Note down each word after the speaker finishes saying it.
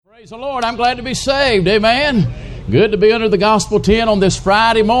Praise the Lord. I'm glad to be saved. Amen. Good to be under the gospel tent on this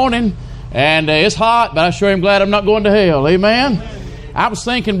Friday morning. And it's hot, but I sure am glad I'm not going to hell. Amen. I was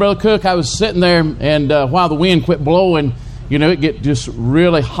thinking, Brother Cook, I was sitting there, and while the wind quit blowing, it get just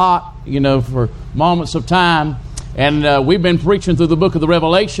really hot, for moments of time. And we've been preaching through the book of the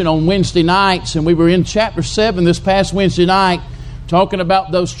Revelation on Wednesday nights, and we were in chapter 7 this past Wednesday night, talking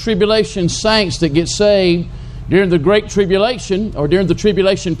about those tribulation saints that get saved during the Great Tribulation, or during the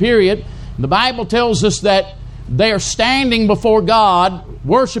tribulation period. The Bible tells us that they are standing before God,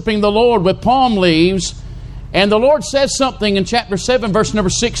 worshiping the Lord with palm leaves. And the Lord says something in chapter 7, verse number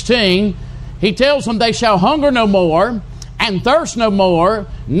 16. He tells them, they shall hunger no more, and thirst no more,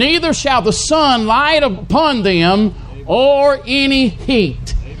 neither shall the sun light upon them, or any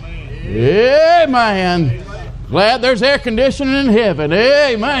heat. Amen. Glad there's air conditioning in heaven.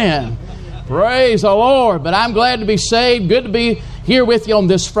 Amen. Praise the Lord. But I'm glad to be saved. Good to be here with you on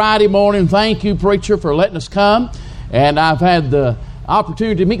this Friday morning. Thank you, preacher, for letting us come. And I've had the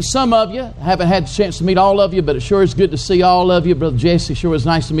opportunity to meet some of you. I haven't had a chance to meet all of you, but it sure is good to see all of you. Brother Jesse, sure was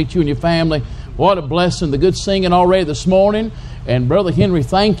nice to meet you and your family. What a blessing. The good singing already this morning. And Brother Henry,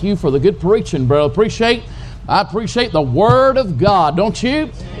 thank you for the good preaching, brother. I appreciate the Word of God, don't you?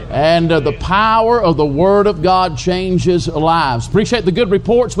 And the power of the Word of God changes lives. Appreciate the good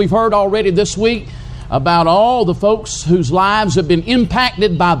reports we've heard already this week about all the folks whose lives have been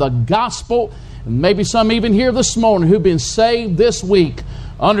impacted by the gospel. And maybe some even here this morning who've been saved this week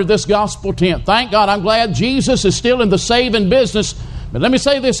under this gospel tent. Thank God. I'm glad Jesus is still in the saving business. But let me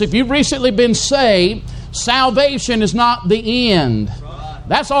say this. If you've recently been saved, salvation is not the end.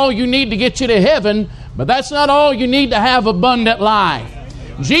 That's all you need to get you to heaven. But that's not all you need to have abundant life.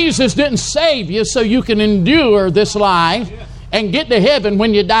 Jesus didn't save you so you can endure this life and get to heaven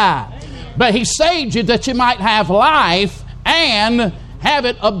when you die. But He saved you that you might have life and have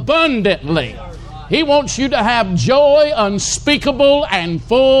it abundantly. He wants you to have joy unspeakable and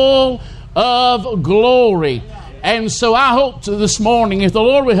full of glory. And so I hope this morning, if the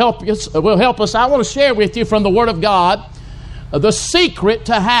Lord will help us, I want to share with you from the Word of God the secret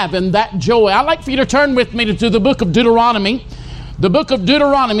to having that joy. I'd like for you to turn with me to the book of Deuteronomy. The book of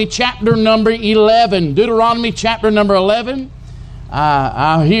Deuteronomy, chapter number 11. Deuteronomy, chapter number 11.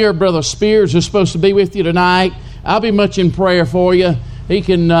 I hear Brother Spears is supposed to be with you tonight. I'll be much in prayer for you. He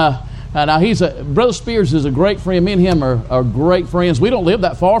can... Brother Spears is a great friend. Me and him are great friends. We don't live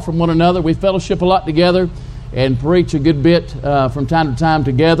that far from one another. We fellowship a lot together and preach a good bit from time to time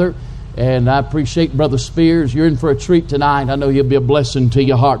together. And I appreciate Brother Spears. You're in for a treat tonight. I know he'll be a blessing to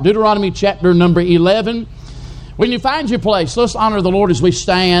your heart. Deuteronomy chapter number 11. When you find your place, let's honor the Lord as we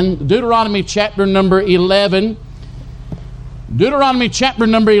stand. Deuteronomy chapter number 11. Deuteronomy chapter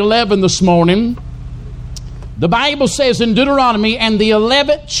number 11 this morning. The Bible says in Deuteronomy and the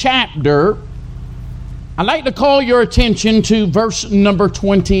 11th chapter, I'd like to call your attention to verse number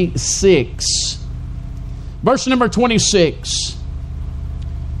 26. Verse number 26.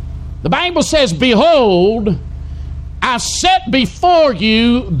 The Bible says, behold, I set before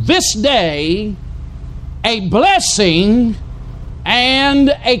you this day a blessing and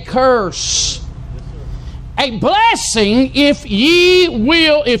a curse. A blessing if ye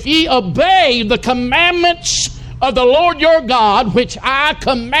obey the commandments of the Lord your God, which I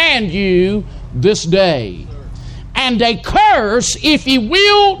command you this day. And a curse if ye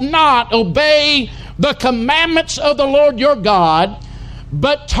will not obey the commandments of the Lord your God,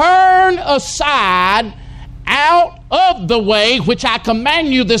 but turn aside out of the way which I command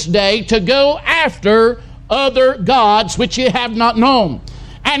you this day to go after other gods which ye have not known.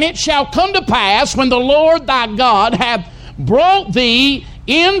 And it shall come to pass when the Lord thy God hath brought thee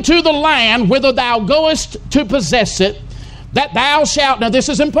into the land whither thou goest to possess it, that thou shalt, now this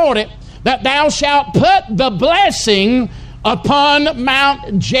is important, that thou shalt put the blessing upon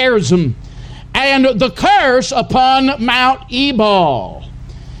Mount Gerizim and the curse upon Mount Ebal.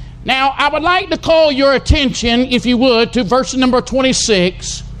 Now, I would like to call your attention, if you would, to verse number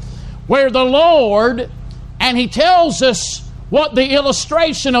 26, where the Lord, and He tells us what the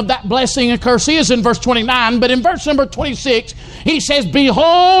illustration of that blessing and curse is in verse 29, but in verse number 26, He says,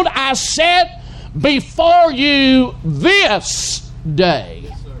 behold, I set before you this day.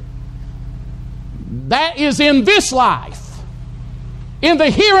 Yes, sir. That is in this life, in the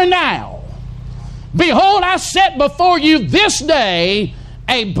here and now. Behold, I set before you this day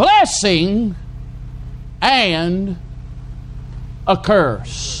a blessing and a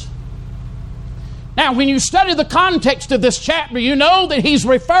curse. Now, when you study the context of this chapter, you know that he's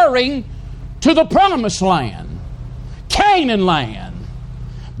referring to the promised land, Canaan land,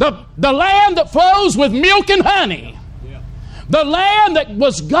 the land that flows with milk and honey, the land that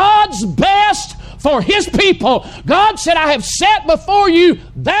was God's best for His people. God said, I have set before you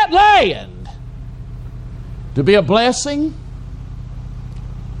that land to be a blessing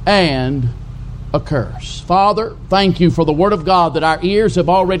and a curse. Father, thank you for the Word of God that our ears have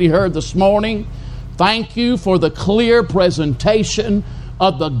already heard this morning. Thank you for the clear presentation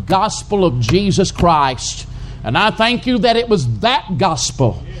of the gospel of Jesus Christ. And I thank you that it was that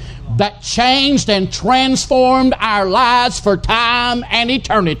gospel that changed and transformed our lives for time and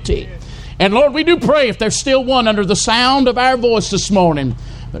eternity. And Lord, we do pray if there's still one under the sound of our voice this morning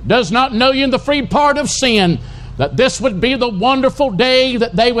that does not know you in the free part of sin, that this would be the wonderful day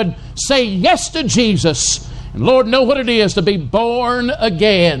that they would say yes to Jesus. And Lord, know what it is to be born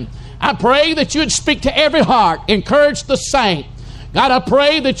again. I pray that you would speak to every heart, encourage the saint. God, I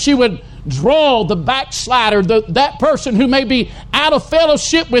pray that you would draw the backslider, that person who may be out of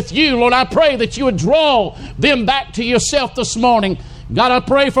fellowship with you. Lord, I pray that you would draw them back to yourself this morning. God, I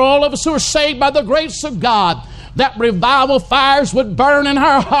pray for all of us who are saved by the grace of God, that revival fires would burn in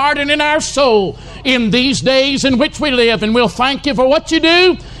our heart and in our soul in these days in which we live. And we'll thank you for what you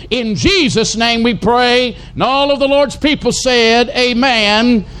do. In Jesus' name we pray. And all of the Lord's people said,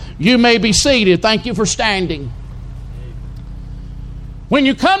 amen. You may be seated. Thank you for standing. When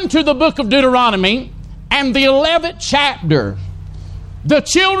you come to the book of Deuteronomy and the 11th chapter, the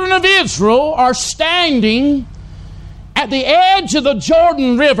children of Israel are standing at the edge of the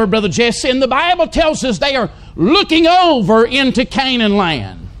Jordan River, Brother Jesse, and the Bible tells us they are looking over into Canaan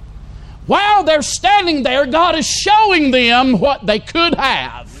land. While they're standing there, God is showing them what they could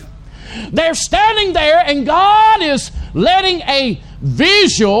have. They're standing there, and God is letting a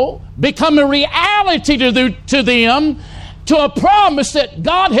visual become a reality to them, to a promise that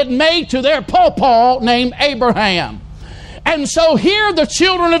God had made to their pawpaw named Abraham. And so here the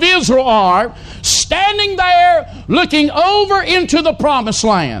children of Israel are standing there looking over into the promised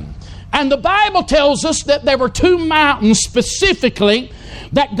land. And the Bible tells us that there were two mountains specifically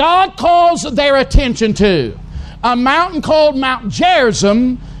that God calls their attention to. A mountain called Mount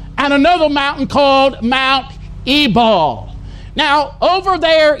Gerizim and another mountain called Mount Ebal. Now, over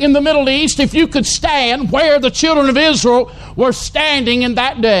there in the Middle East, if you could stand where the children of Israel were standing in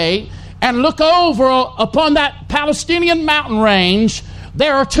that day and look over upon that Palestinian mountain range,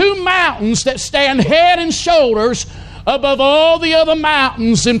 there are two mountains that stand head and shoulders above all the other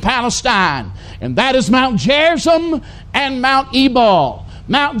mountains in Palestine. And that is Mount Gerizim and Mount Ebal.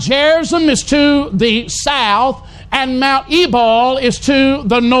 Mount Gerizim is to the south and Mount Ebal is to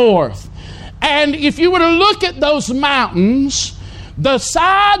the north. And if you were to look at those mountains, the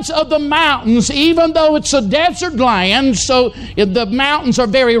sides of the mountains, even though it's a desert land, so the mountains are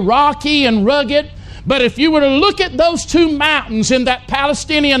very rocky and rugged, but if you were to look at those two mountains in that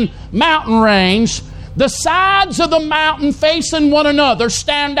Palestinian mountain range, the sides of the mountain facing one another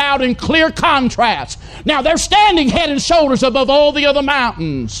stand out in clear contrast. Now, they're standing head and shoulders above all the other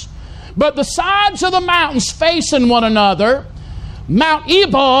mountains, but the sides of the mountains facing one another, Mount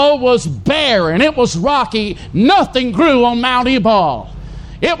Ebal was barren. It was rocky. Nothing grew on Mount Ebal.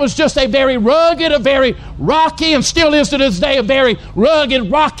 It was just a very rugged, a very rocky, and still is to this day, a very rugged,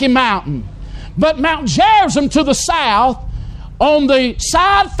 rocky mountain. But Mount Gerizim to the south, on the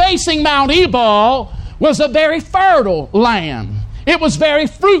side facing Mount Ebal, was a very fertile land. It was very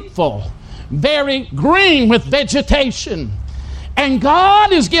fruitful, very green with vegetation. And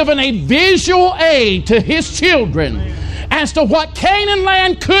God is giving a visual aid to His children as to what Canaan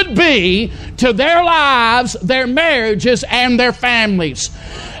land could be to their lives, their marriages, and their families.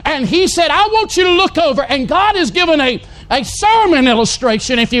 And He said, I want you to look over. And God has given a sermon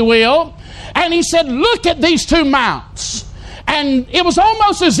illustration, if you will. And He said, look at these two mounts. And it was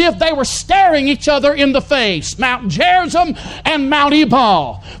almost as if they were staring each other in the face, Mount Gerizim and Mount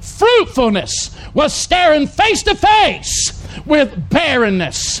Ebal. Fruitfulness was staring face to face with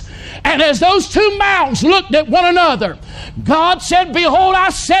barrenness. And as those two mountains looked at one another, God said, behold, I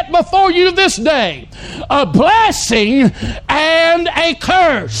set before you this day a blessing and a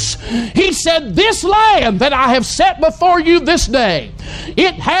curse. He said, this land that I have set before you this day,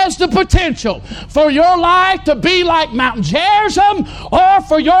 it has the potential for your life to be like Mount Gerizim or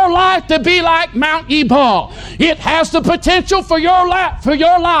for your life to be like Mount Ebal. It has the potential for your life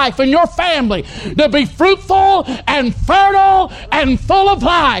and your family to be fruitful and fertile and full of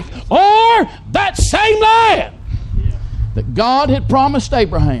life. Or that same land that God had promised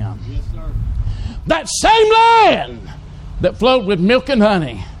Abraham. Yes, sir. That same land that flowed with milk and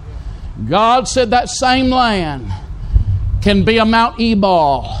honey. God said that same land can be a Mount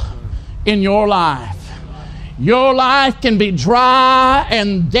Ebal in your life. Your life can be dry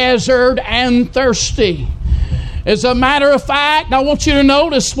and desert and thirsty. As a matter of fact, I want you to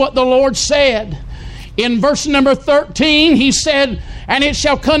notice what the Lord said. In verse number 13, He said, "And it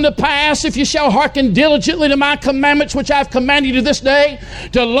shall come to pass, if you shall hearken diligently to my commandments, which I have commanded you this day,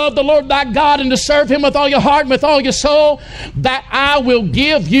 to love the Lord thy God and to serve Him with all your heart and with all your soul, that I will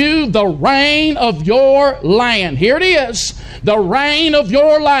give you the rain of your land." Here it is. The rain of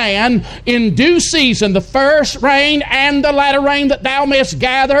your land in due season, the first rain and the latter rain, that thou mayest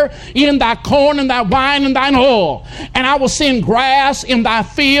gather in thy corn and thy wine and thine oil. And I will send grass in thy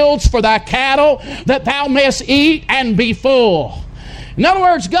fields for thy cattle, that thou mayest eat and be full. In other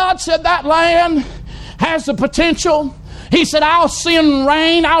words, God said that land has the potential. He said, I'll send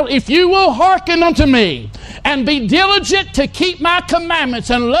rain if you will hearken unto me and be diligent to keep my commandments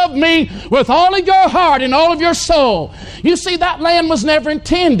and love me with all of your heart and all of your soul. You see, that land was never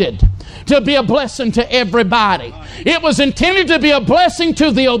intended to be a blessing to everybody. It was intended to be a blessing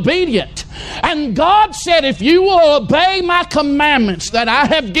to the obedient. And God said, if you will obey my commandments that I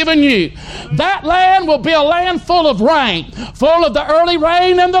have given you, that land will be a land full of rain, full of the early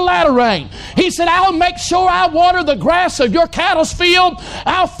rain and the latter rain. He said, I'll make sure I water the grass of your cattle's field.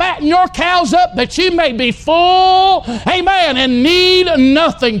 I'll fatten your cows up that you may be full, amen, and need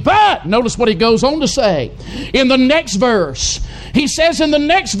nothing. But notice what he goes on to say in the next verse. He says in the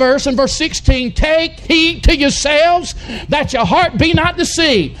next verse, in verse 16, "Take heed to yourselves that your heart be not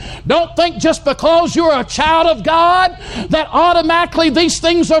deceived." Don't think just because you're a child of God that automatically these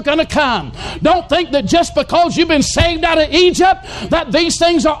things are going to come. Don't think that just because you've been saved out of Egypt that these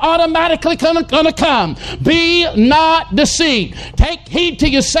things are automatically going to come. Be not deceived. Take heed to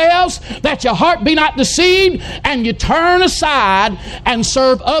yourselves that your heart be not deceived, and you turn aside and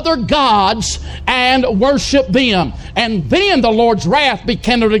serve other gods and worship them. And then the Lord's wrath be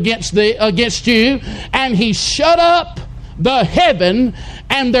kindled against you, and He shut up the heaven,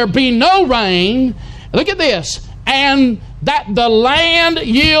 and there be no rain. Look at this. And that the land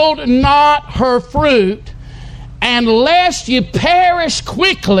yield not her fruit, and lest ye perish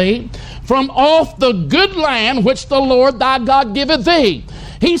quickly from off the good land which the Lord thy God giveth thee.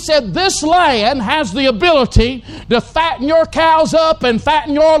 He said this land has the ability to fatten your cows up and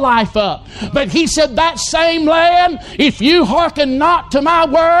fatten your life up. But he said that same land, if you hearken not to my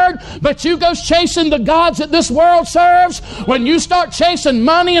word, but you go chasing the gods that this world serves, when you start chasing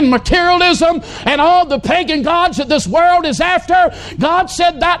money and materialism and all the pagan gods that this world is after, God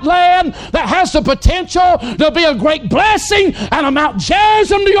said that land that has the potential to be a great blessing and a Mount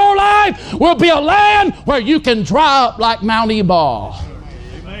Gerizim to your life will be a land where you can dry up like Mount Ebal.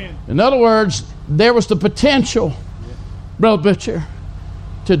 In other words, there was the potential, Brother Butcher,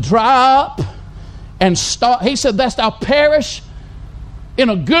 to dry up and start. He said, "Lest thou perish in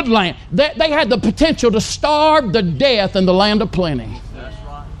a good land." They had the potential to starve to death in the land of plenty. That's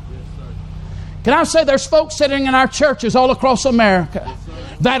right. Yes, sir. Can I say there's folks sitting in our churches all across America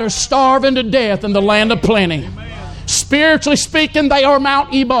that are starving to death in the land of plenty. Amen. Spiritually speaking, they are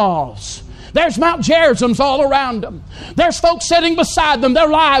Mount Ebals. There's Mount Gerizims all around them. There's folks sitting beside them. Their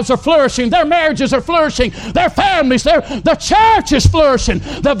lives are flourishing. Their marriages are flourishing. Their families, the church is flourishing.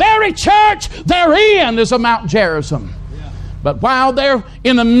 The very church they're in is a Mount Gerizim. Yeah. But while they're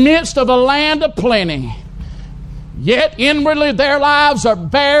in the midst of a land of plenty, yet inwardly their lives are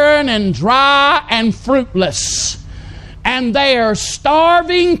barren and dry and fruitless. And they are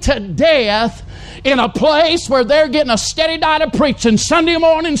starving to death in a place where they're getting a steady diet of preaching Sunday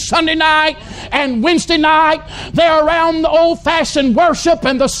morning, Sunday night, and Wednesday night. They're around the old-fashioned worship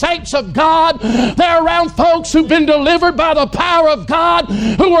and the saints of God. They're around folks who've been delivered by the power of God,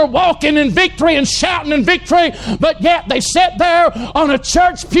 who are walking in victory and shouting in victory, but yet they sit there on a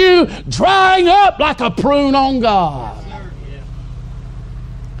church pew drying up like a prune on God.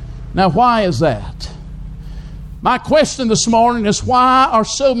 Now, why is that? My question this morning is, why are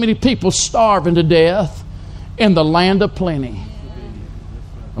so many people starving to death in the land of plenty?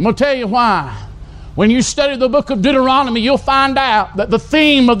 I'm going to tell you why. When you study the book of Deuteronomy, you'll find out that the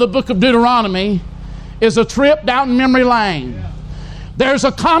theme of the book of Deuteronomy is a trip down memory lane. There's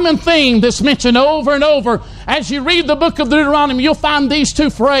a common theme that's mentioned over and over. As you read the book of Deuteronomy, you'll find these two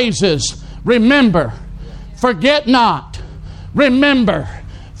phrases: remember, forget not. Remember,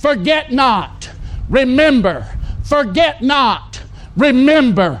 forget not. Remember, forget not.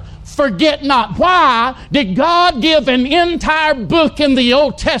 Remember, forget not. Why did God give an entire book in the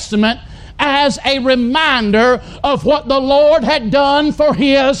Old Testament as a reminder of what the Lord had done for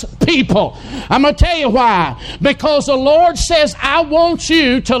His people? people. I'm going to tell you why. Because the Lord says, I want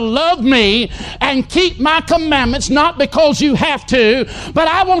you to love me and keep my commandments, not because you have to, but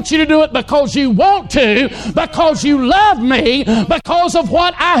I want you to do it because you want to, because you love me, because of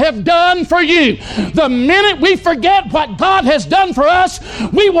what I have done for you. The minute we forget what God has done for us,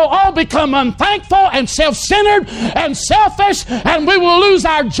 we will all become unthankful and self-centered and selfish, and we will lose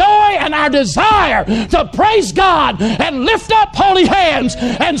our joy and our desire to praise God and lift up holy hands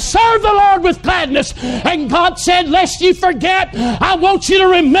and serve the Lord with gladness. And God said, lest you forget, I want you to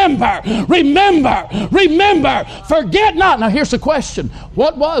remember, forget not. Now here's the question.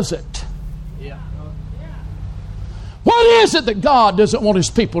 What was it? What is it that God doesn't want His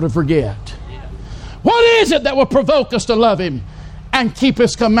people to forget? What is it that will provoke us to love Him and keep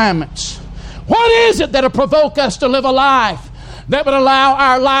His commandments? What is it that will provoke us to live a life that would allow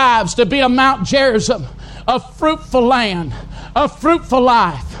our lives to be a Mount Gerizim, a fruitful land, a fruitful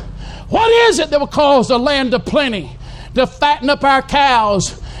life? What is it that will cause the land of plenty, to fatten up our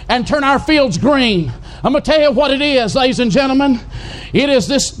cows and turn our fields green? I'm going to tell you what it is, ladies and gentlemen. It is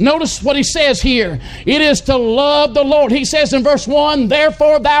this. Notice what he says here. It is to love the Lord. He says in verse 1,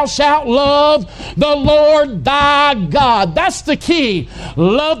 therefore thou shalt love the Lord thy God. That's the key.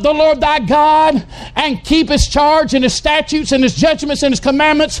 Love the Lord thy God and keep His charge and His statutes and His judgments and His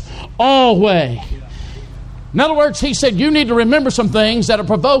commandments always. In other words, he said, you need to remember some things that will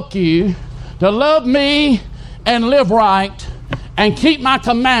provoke you to love me and live right and keep my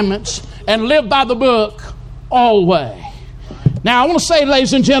commandments and live by the book always. Now, I want to say,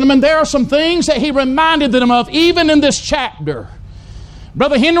 ladies and gentlemen, there are some things that he reminded them of, even in this chapter.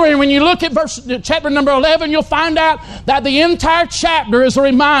 Brother Henry, when you look at chapter number 11, you'll find out that the entire chapter is a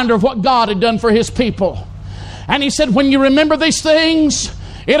reminder of what God had done for His people. And he said, when you remember these things,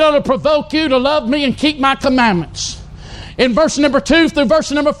 it ought to provoke you to love me and keep my commandments. In verse number 2 through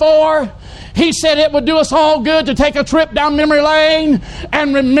verse number 4, he said it would do us all good to take a trip down memory lane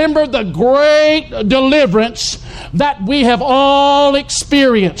and remember the great deliverance that we have all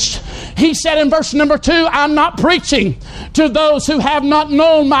experienced. He said in verse number 2, I'm not preaching to those who have not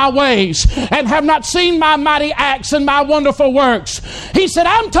known my ways and have not seen my mighty acts and my wonderful works. He said,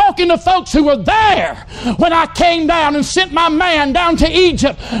 I'm talking to folks who were there when I came down and sent my man down to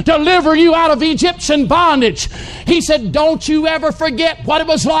Egypt to deliver you out of Egyptian bondage. He said, don't you ever forget what it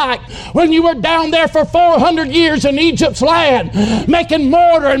was like when you were down there for 400 years in Egypt's land, making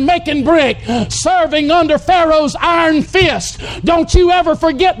mortar and making brick, serving under Pharaoh's iron fist. Don't you ever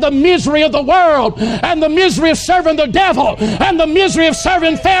forget the misery of the world and the misery of serving the devil and the misery of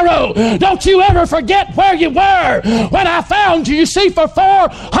serving Pharaoh. Don't you ever forget where you were when I found you. You see, for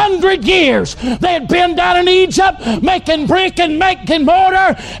 400 years they had been down in Egypt making brick and making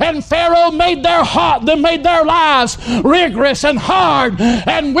mortar, and Pharaoh made their lives rigorous and hard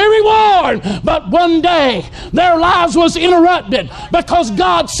and weary worn. But one day their lives was interrupted because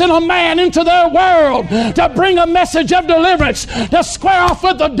God sent a man into their world to bring a message of deliverance, to square off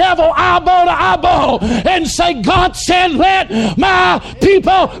with the devil eyeball to eyeball and say, God said, let my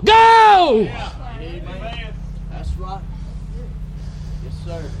people go. Amen. That's right. Yes,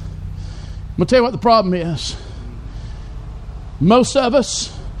 sir. I'm going to tell you what the problem is. Most of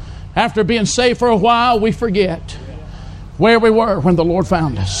us, after being saved for a while, we forget where we were when the Lord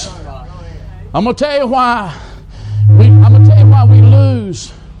found us. I'm going to tell you why. We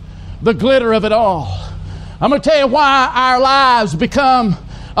lose the glitter of it all. I'm going to tell you why our lives become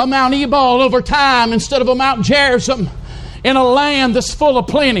a Mount Ebal over time instead of a Mount Gerizim, in a land that's full of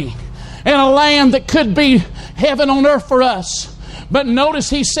plenty, in a land that could be heaven on earth for us. But notice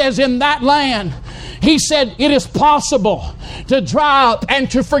he says in that land, he said it is possible to dry up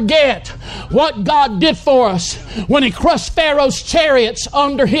and to forget what God did for us when He crushed Pharaoh's chariots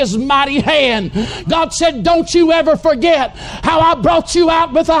under His mighty hand. God said, don't you ever forget how I brought you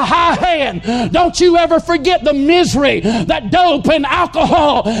out with a high hand. Don't you ever forget the misery that dope and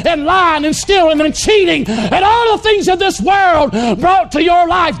alcohol and lying and stealing and cheating and all the things of this world brought to your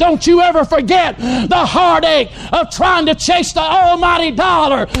life. Don't you ever forget the heartache of trying to chase the almighty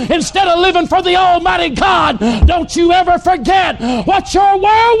dollar instead of living for the almighty God. Don't you ever forget what your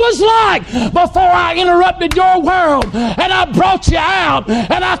world was like before I interrupted your world and I brought you out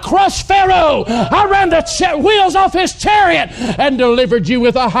and I crushed Pharaoh. I ran the wheels off his chariot and delivered you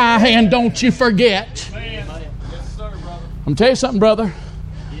with a high hand. Don't you forget. Yes, sir, brother. I'm going to tell you something, brother.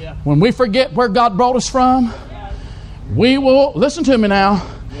 Yeah. When we forget where God brought us from, we will, listen to me now,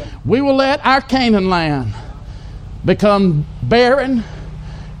 we will let our Canaan land become barren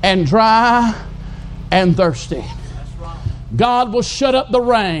and dry and thirsty. God will shut up the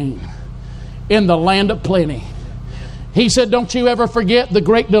rain in the land of plenty. He said, don't you ever forget the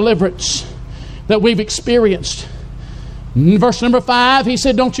great deliverance that we've experienced. In verse number 5, he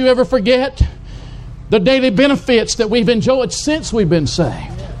said, don't you ever forget the daily benefits that we've enjoyed since we've been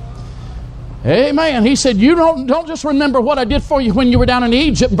saved. Amen. He said, you don't just remember what I did for you when you were down in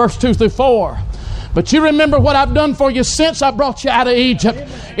Egypt, verse 2 through 4. But you remember what I've done for you since I brought you out of Egypt.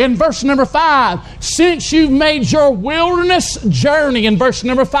 In verse number 5, since you've made your wilderness journey, in verse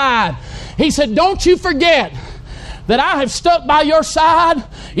number 5, he said, don't you forget that I have stuck by your side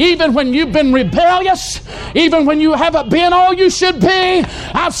even when you've been rebellious, even when you haven't been all you should be.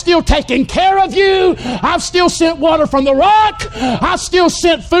 I've still taken care of you. I've still sent water from the rock. I still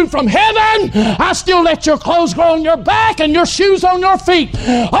sent food from heaven. I still let your clothes grow on your back and your shoes on your feet.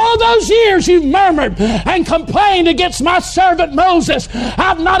 All those years you murmured and complained against my servant Moses.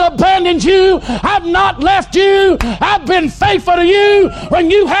 I've not abandoned you. I've not left you. I've been faithful to you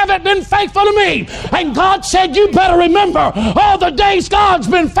when you haven't been faithful to me. And God said, you better remember all the days God's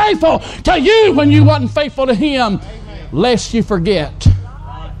been faithful to you when you wasn't faithful to Him, lest you forget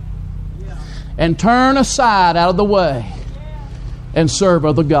and turn aside out of the way and serve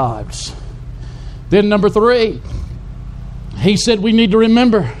other gods. Then number 3, he said we need to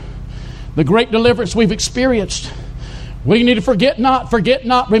remember the great deliverance we've experienced. We need to forget not,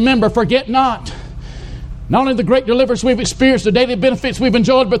 remember, forget not. Not only the great deliverance we've experienced, the daily benefits we've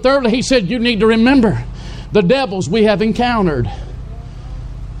enjoyed, but thirdly, he said you need to remember the devils we have encountered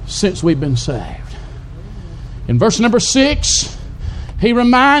since we've been saved. In verse number 6, he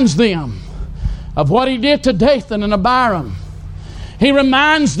reminds them of what he did to Dathan and Abiram. He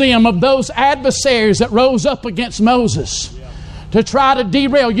reminds them of those adversaries that rose up against Moses to try to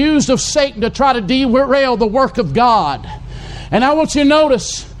derail, used of Satan to try to derail the work of God. And I want you to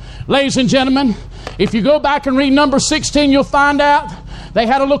notice, ladies and gentlemen, if you go back and read number 16, you'll find out they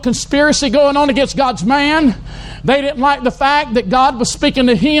had a little conspiracy going on against God's man. They didn't like the fact that God was speaking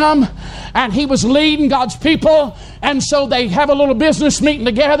to him and he was leading God's people. And so they have a little business meeting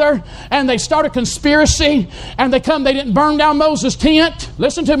together and they start a conspiracy and they didn't burn down Moses' tent.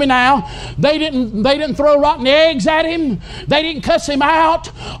 Listen to me now. They didn't throw rotten eggs at him. They didn't cuss him out.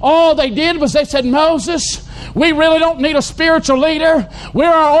 All they did was they said, Moses, we really don't need a spiritual leader. We're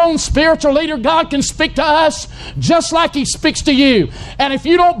our own spiritual leader. God can speak to us just like He speaks to you. And if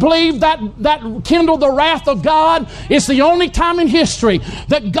you don't believe that kindled the wrath of God, it's the only time in history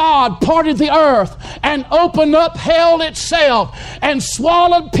that God parted the earth and opened up hell itself and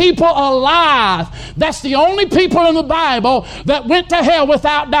swallowed people alive. That's the only people in the Bible that went to hell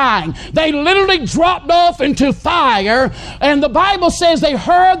without dying. They literally dropped off into fire, and the Bible says they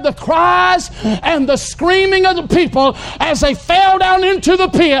heard the cries and the screaming of the people as they fell down into the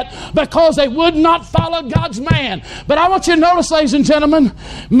pit because they would not follow God's man. But I want you to notice, ladies and gentlemen,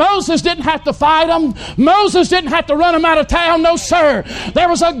 Moses didn't have to fight them. Moses didn't have to run them out of town. No, sir. There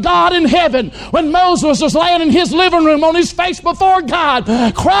was a God in heaven. When Moses was laying in his living room on his face before God,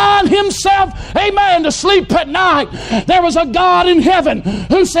 crying himself, amen, to sleep at night, there was a God in heaven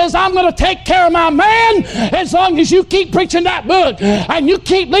who says, I'm going to take care of my man as long as you keep preaching that book and you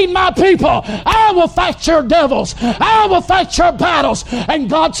keep leading my people. I will fight your devils. I will fight your battles. And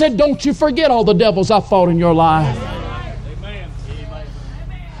God said, don't you forget all the devils I fought in your life. Amen.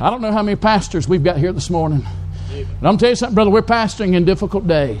 I don't know how many pastors we've got here this morning. But I'm going to tell you something, brother. We're pastoring in difficult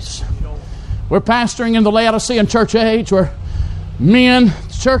days. We're pastoring in the Laodicean church age where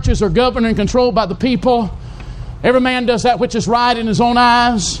churches are governed and controlled by the people. Every man does that which is right in his own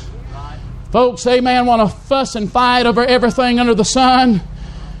eyes. Folks, amen, want to fuss and fight over everything under the sun.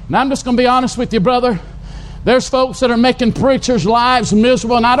 And I'm just going to be honest with you, brother. There's folks that are making preachers' lives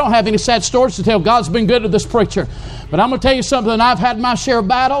miserable, and I don't have any sad stories to tell. God's been good to this preacher. But I'm going to tell you something. I've had my share of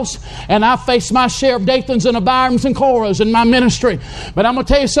battles, and I've faced my share of Dathans and Abirams and Korahs in my ministry. But I'm going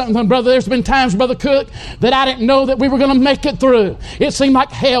to tell you something, brother. There's been times, Brother Cook, that I didn't know that we were going to make it through. It seemed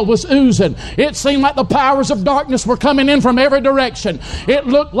like hell was oozing. It seemed like the powers of darkness were coming in from every direction. It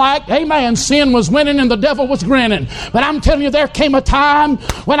looked like, amen, sin was winning and the devil was grinning. But I'm telling you, there came a time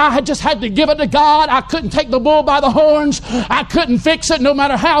when I had just had to give it to God. I couldn't take the bull by the horns. I couldn't fix it no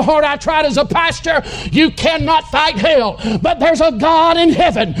matter how hard I tried as a pastor. You cannot fight hell. But there's a God in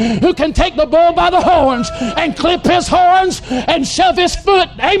heaven who can take the bull by the horns and clip his horns and shove his foot,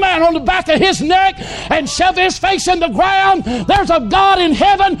 amen, on the back of his neck and shove his face in the ground. There's a God in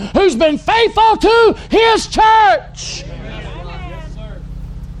heaven who's been faithful to His church. Yes, sir.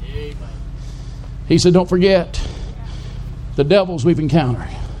 Amen. He said, don't forget the devils we've encountered.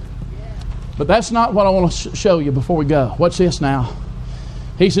 But that's not what I want to show you before we go. Watch this now.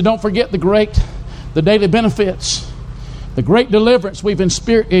 He said, don't forget the daily benefits the great deliverance we've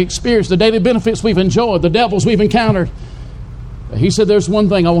experienced, the daily benefits we've enjoyed, the devils we've encountered. He said, there's one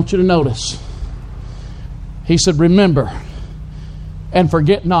thing I want you to notice. He said, remember and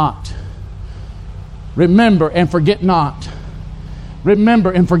forget not. Remember and forget not.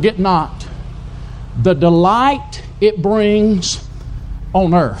 Remember and forget not the delight it brings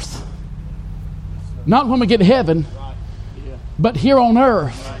on earth. Not when we get to heaven, but here on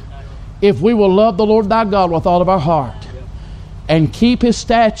earth. If we will love the Lord thy God with all of our heart and keep His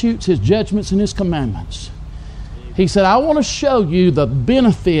statutes, His judgments, and His commandments. He said, I want to show you the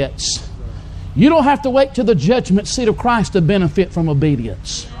benefits. You don't have to wait till the judgment seat of Christ to benefit from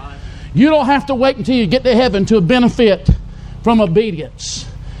obedience. You don't have to wait until you get to heaven to benefit from obedience.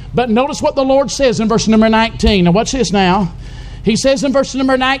 But notice what the Lord says in verse number 19. Now watch this now. He says in verse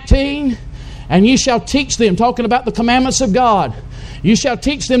number 19, and ye shall teach them, talking about the commandments of God. You shall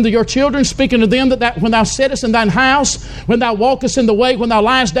teach them to your children, speaking to them that when thou sittest in thine house, when thou walkest in the way, when thou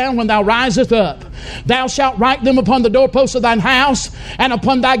liest down, when thou risest up, thou shalt write them upon the doorposts of thine house and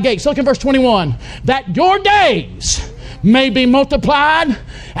upon thy gates. Look in verse 21. That your days may be multiplied,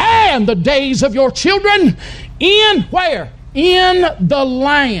 and the days of your children in where? In the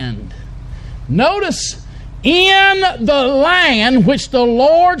land. Notice, in the land which the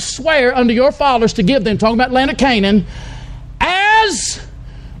Lord sware unto your fathers to give them, talking about land of Canaan, as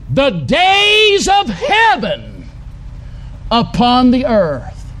the days of heaven upon the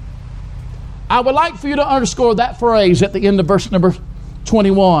earth. I would like for you to underscore that phrase at the end of verse number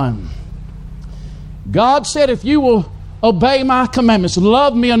 21. God said, if you will obey my commandments,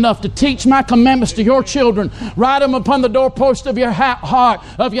 love me enough to teach my commandments to your children, write them upon the doorpost of your heart,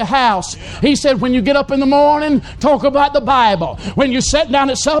 of your house. He said, when you get up in the morning, talk about the Bible. When you sit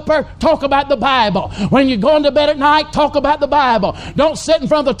down at supper, talk about the Bible. When you're going to bed at night, talk about the Bible. Don't sit in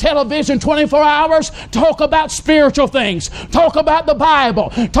front of the television 24 hours. Talk about spiritual things. Talk about the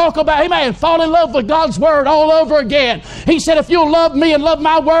Bible. Talk about, amen, fall in love with God's Word all over again. He said, if you'll love me and love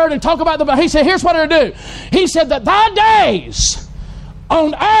my Word and talk about the Bible, he said, here's what it'll do. He said that thy days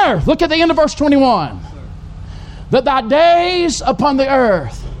on earth, look at the end of verse 21, that thy days upon the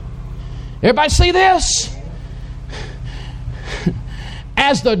earth, everybody see this?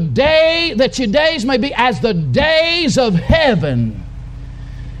 As the day, that your days may be as the days of heaven.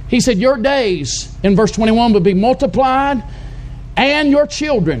 He said your days, in verse 21, would be multiplied, and your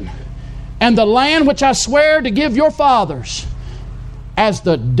children, and the land which I swear to give your fathers, as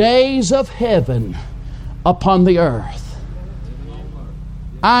the days of heaven upon the earth.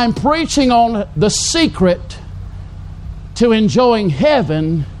 I'm preaching on the secret to enjoying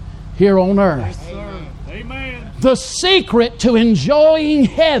heaven here on earth. Amen. The secret to enjoying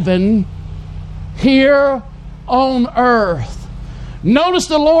heaven here on earth. Notice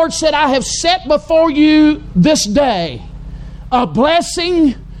the Lord said, I have set before you this day a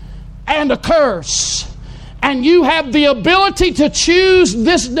blessing and a curse. And you have the ability to choose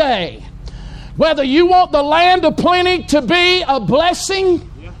this day whether you want the land of plenty to be a blessing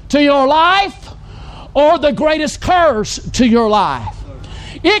to your life or the greatest curse to your life.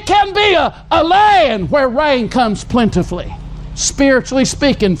 It can be a land where rain comes plentifully, spiritually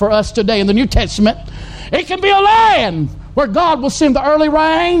speaking, for us today in the New Testament. It can be a land where God will send the early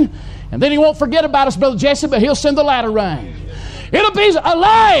rain, and then He won't forget about us, Brother Jesse, but He'll send the latter rain. It'll be a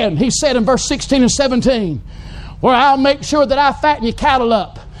land, He said in verse 16 and 17, where I'll make sure that I fatten your cattle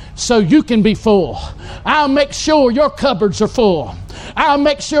up so you can be full. I'll make sure your cupboards are full. I'll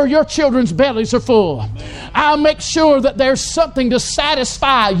make sure your children's bellies are full. I'll make sure that there's something to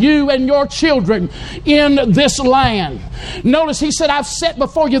satisfy you and your children in this land. Notice He said, I've set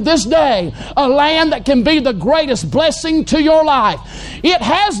before you this day a land that can be the greatest blessing to your life. It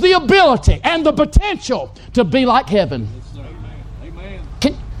has the ability and the potential to be like heaven. Amen.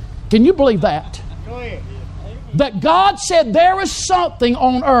 Can you believe that? Go ahead. That God said there is something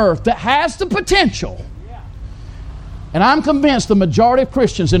on earth that has the potential. And I'm convinced the majority of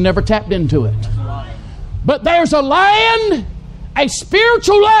Christians have never tapped into it. But there's a land, a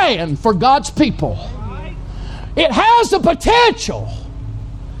spiritual land for God's people. It has the potential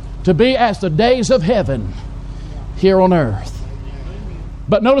to be as the days of heaven here on earth.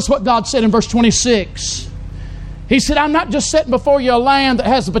 But notice what God said in verse 26. He said, I'm not just setting before you a land that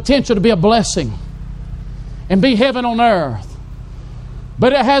has the potential to be a blessing and be heaven on earth,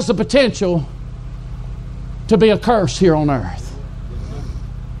 but it has the potential to be a curse here on earth.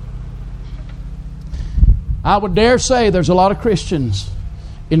 I would dare say there's a lot of Christians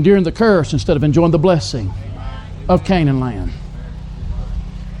enduring the curse instead of enjoying the blessing of Canaan land.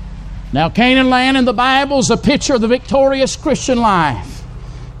 Now, Canaan land in the Bible is a picture of the victorious Christian life.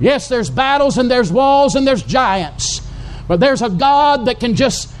 Yes, there's battles and there's walls and there's giants. But there's a God that can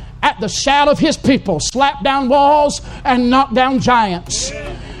just, at the shout of His people, slap down walls and knock down giants.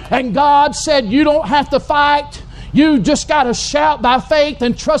 And God said, you don't have to fight. You just got to shout by faith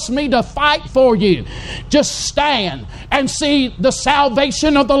and trust me to fight for you. Just stand and see the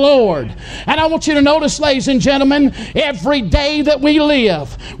salvation of the Lord. And I want you to notice, ladies and gentlemen, every day that we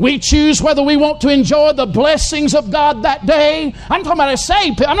live, we choose whether we want to enjoy the blessings of God that day. I'm talking about as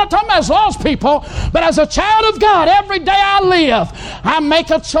saved people. I'm not talking about as lost people, but as a child of God, every day I live, I make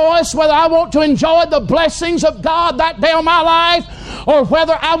a choice whether I want to enjoy the blessings of God that day of my life, or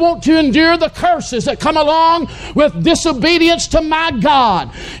whether I want to endure the curses that come along with disobedience to my God.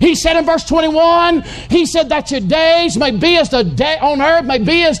 He said in verse 21, He said that your days may be as the day on earth may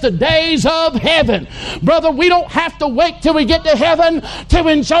be as the days of heaven. Brother, we don't have to wait till we get to heaven to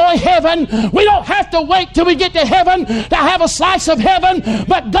enjoy heaven. We don't have to wait till we get to heaven to have a slice of heaven,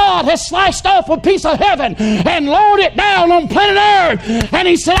 but God has sliced off a piece of heaven and lowered it down on planet earth. And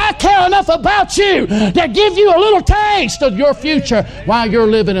He said, I care enough about you to give you a little taste of your future while you're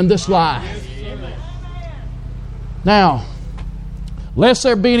living in this life. Now, lest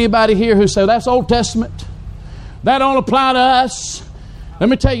there be anybody here who say, that's Old Testament, that don't apply to us. Let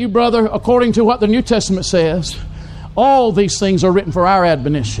me tell you, brother, according to what the New Testament says, all these things are written for our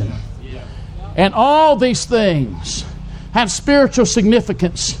admonition. And all these things have spiritual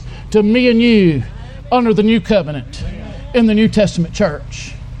significance to me and you under the new covenant in the New Testament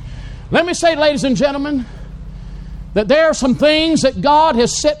church. Let me say, ladies and gentlemen, that there are some things that God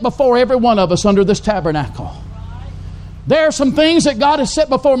has set before every one of us under this tabernacle. There are some things that God has set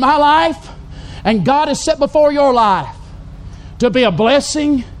before my life, and God has set before your life to be a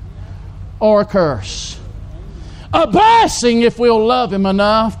blessing or a curse. A blessing if we'll love Him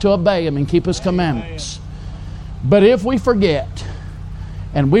enough to obey Him and keep His commandments. But if we forget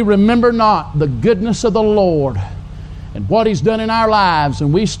and we remember not the goodness of the Lord and what He's done in our lives,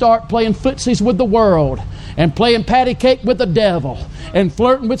 and we start playing footsies with the world and playing patty cake with the devil and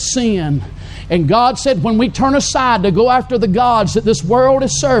flirting with sin. And God said, when we turn aside to go after the gods that this world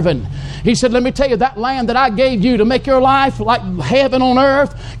is serving, He said, let me tell you, that land that I gave you to make your life like heaven on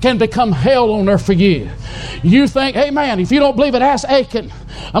earth can become hell on earth for you. You think, hey man, if you don't believe it, ask Achan.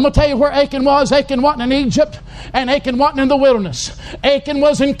 I'm going to tell you where Achan was. Achan wasn't in Egypt, and Achan wasn't in the wilderness. Achan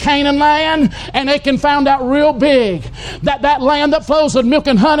was in Canaan land, and Achan found out real big that that land that flows with milk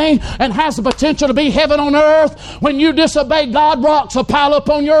and honey and has the potential to be heaven on earth, when you disobey God, rocks will pile up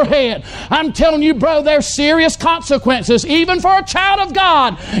on your head. I'm telling you, bro, there's serious consequences, even for a child of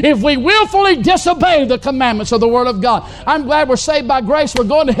God, if we willfully disobey the commandments of the Word of God. I'm glad we're saved by grace. We're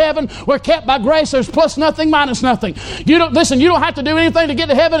going to heaven. We're kept by grace. There's plus nothing, minus nothing. You don't have to do anything to get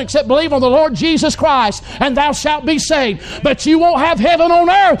to heaven except believe on the Lord Jesus Christ, and thou shalt be saved. But you won't have heaven on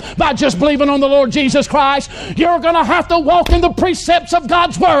earth by just believing on the Lord Jesus Christ. You're going to have to walk in the precepts of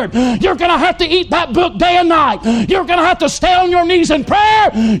God's Word. You're going to have to eat that book day and night. You're going to have to stay on your knees in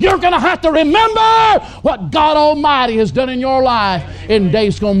prayer. You're going to have to remember what God Almighty has done in your life in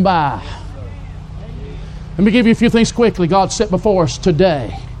days gone by. Let me give you a few things quickly God set before us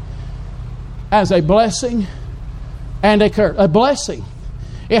today as a blessing and a curse. A blessing.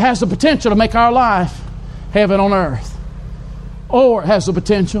 It has the potential to make our life heaven on earth. Or it has the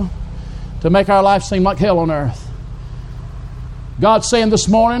potential to make our life seem like hell on earth. God's saying this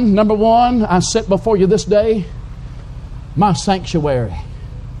morning, number one, I set before you this day my sanctuary.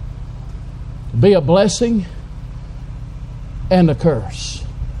 Be a blessing and a curse.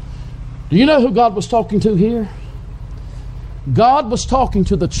 Do you know who God was talking to here? God was talking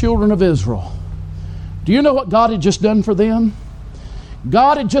to the children of Israel. Do you know what God had just done for them?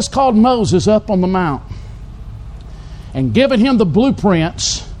 God had just called Moses up on the mount and given him the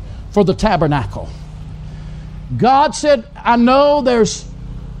blueprints for the tabernacle. God said, I know there's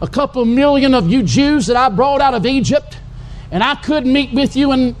a couple million of you Jews that I brought out of Egypt, and I could meet with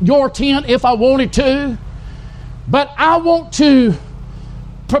you in your tent if I wanted to, but I want to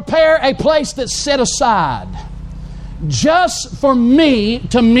prepare a place that's set aside just for me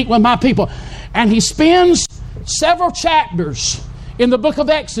to meet with my people. And He spends several chapters in the book of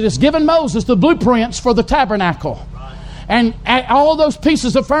Exodus giving Moses the blueprints for the tabernacle. And all those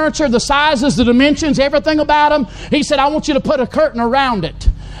pieces of furniture, the sizes, the dimensions, everything about them, He said, I want you to put a curtain around it.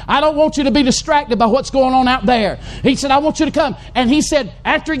 I don't want you to be distracted by what's going on out there. He said, I want you to come. And He said,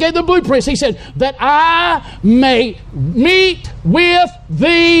 after He gave the blueprints, He said, that I may meet with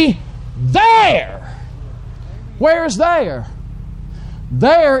thee there. Where is there?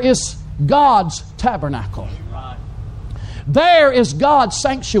 There is God's tabernacle. There is God's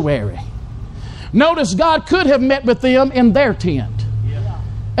sanctuary. Notice God could have met with them in their tent.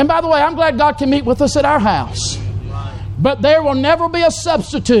 And by the way, I'm glad God can meet with us at our house. But there will never be a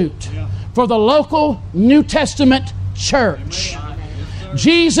substitute for the local New Testament church.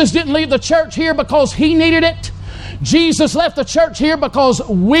 Jesus didn't leave the church here because He needed it. Jesus left the church here because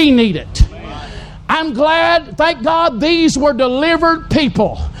we need it. I'm glad, thank God, these were delivered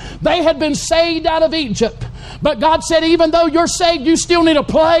people. They had been saved out of Egypt. But God said, even though you're saved, you still need a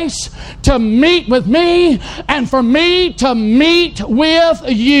place to meet with me and for me to meet with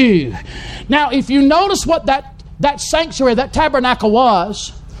you. Now, if you notice what that sanctuary, that tabernacle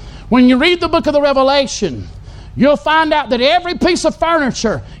was, when you read the book of the Revelation, you'll find out that every piece of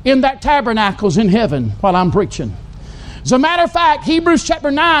furniture in that tabernacle is in heaven while I'm preaching. As a matter of fact, Hebrews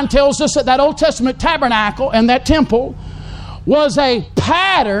chapter 9 tells us that that Old Testament tabernacle and that temple was a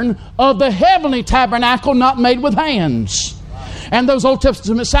pattern of the heavenly tabernacle not made with hands. And those Old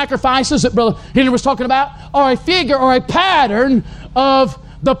Testament sacrifices that Brother Henry was talking about are a figure or a pattern of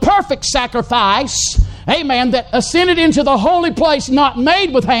the perfect sacrifice, amen, that ascended into the holy place not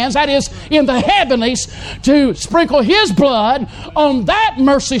made with hands, that is, in the heavenlies, to sprinkle His blood on that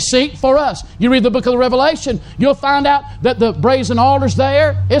mercy seat for us. You read the book of the Revelation, you'll find out that the brazen altar's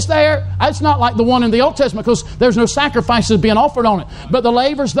there. It's there. It's not like the one in the Old Testament because there's no sacrifices being offered on it. But the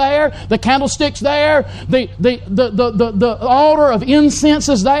laver's there, the candlestick's there, the altar of incense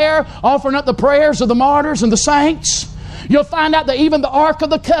is there, offering up the prayers of the martyrs and the saints. You'll find out that even the Ark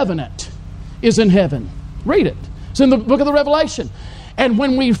of the Covenant is in heaven. Read it. It's in the book of the Revelation. And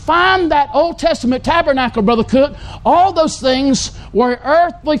when we find that Old Testament tabernacle, Brother Cook, all those things were an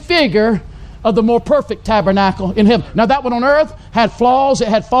earthly figure of the more perfect tabernacle in heaven. Now that one on earth had flaws, it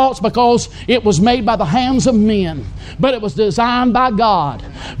had faults because it was made by the hands of men. But it was designed by God.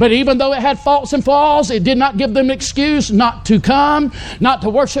 But even though it had faults and flaws, it did not give them an excuse not to come, not to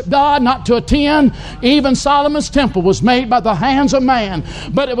worship God, not to attend. Even Solomon's temple was made by the hands of man.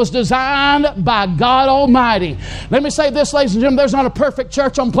 But it was designed by God Almighty. Let me say this, ladies and gentlemen, there's not a perfect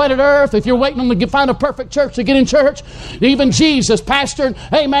church on planet Earth. If you're waiting on to find a perfect church to get in church, even Jesus pastored,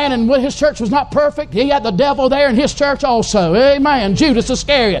 amen, and when His church was not perfect, He had the devil there in His church also. Amen. Judas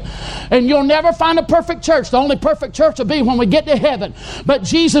Iscariot. And you'll never find a perfect church. The only perfect church will be when we get to heaven. But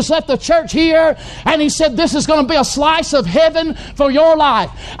Jesus left the church here and He said, this is going to be a slice of heaven for your life.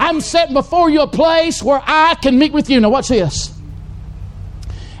 I'm setting before you a place where I can meet with you. Now watch this.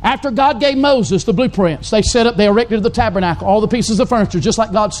 After God gave Moses the blueprints, they erected the tabernacle, all the pieces of furniture, just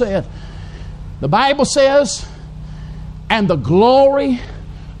like God said. The Bible says, and the glory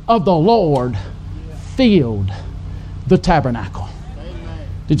of the Lord filled the tabernacle. Amen.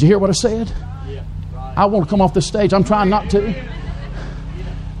 Did you hear what I said? Yeah, right. I want to come off this stage. I'm trying not to.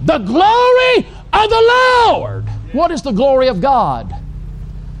 The glory of the Lord. What is the glory of God?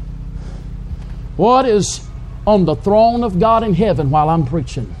 What is on the throne of God in heaven while I'm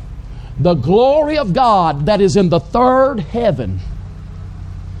preaching? The glory of God that is in the third heaven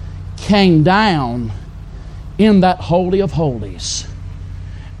came down in that Holy of Holies.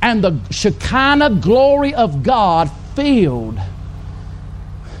 And the Shekinah glory of God filled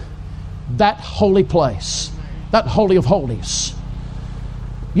that holy place, that Holy of Holies.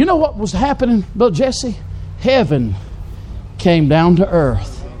 You know what was happening, Brother Jesse? Heaven came down to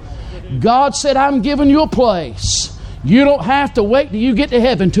earth. God said, I'm giving you a place. You don't have to wait till you get to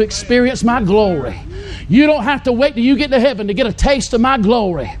heaven to experience my glory. You don't have to wait till you get to heaven to get a taste of my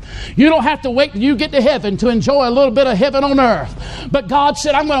glory. You don't have to wait till you get to heaven to enjoy a little bit of heaven on earth. But God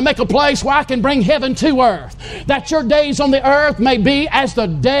said, I'm going to make a place where I can bring heaven to earth, that your days on the earth may be as the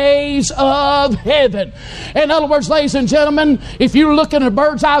days of heaven. In other words, ladies and gentlemen, if you look at a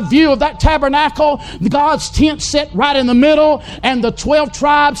bird's eye view of that tabernacle, God's tent set right in the middle, and the 12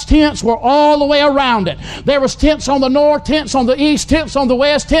 tribes' tents were all the way around it. There was tents on the north, tents on the east, tents on the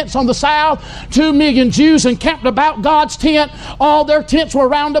west, tents on the south. 2 million Jews encamped about God's tent. All their tents were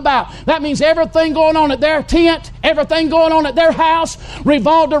round about. That means everything going on at their tent, everything going on at their house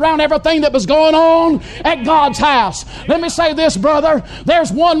revolved around everything that was going on at God's house. Let me say this, brother.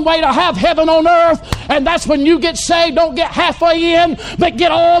 There's one way to have heaven on earth, and that's when you get saved. Don't get halfway in, but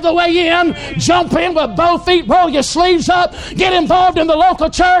get all the way in. Jump in with both feet, roll your sleeves up, get involved in the local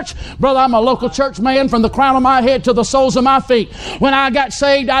church. Brother, I'm a local church man from the crown of my head to the soles of my feet. When I got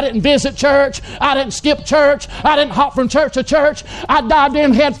saved, I didn't visit church. I didn't skip church. I didn't hop from church to church. I dived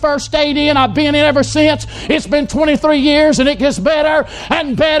in head first, stayed in. I've been in ever since. It's been 23 years and it gets better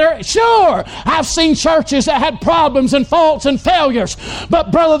and better. Sure, I've seen churches that had problems and faults and failures.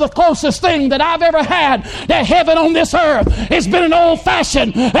 But brother, the closest thing that I've ever had to heaven on this earth has been an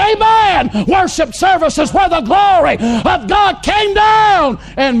old-fashioned, amen, worship services where the glory of God came down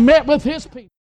and met with His people.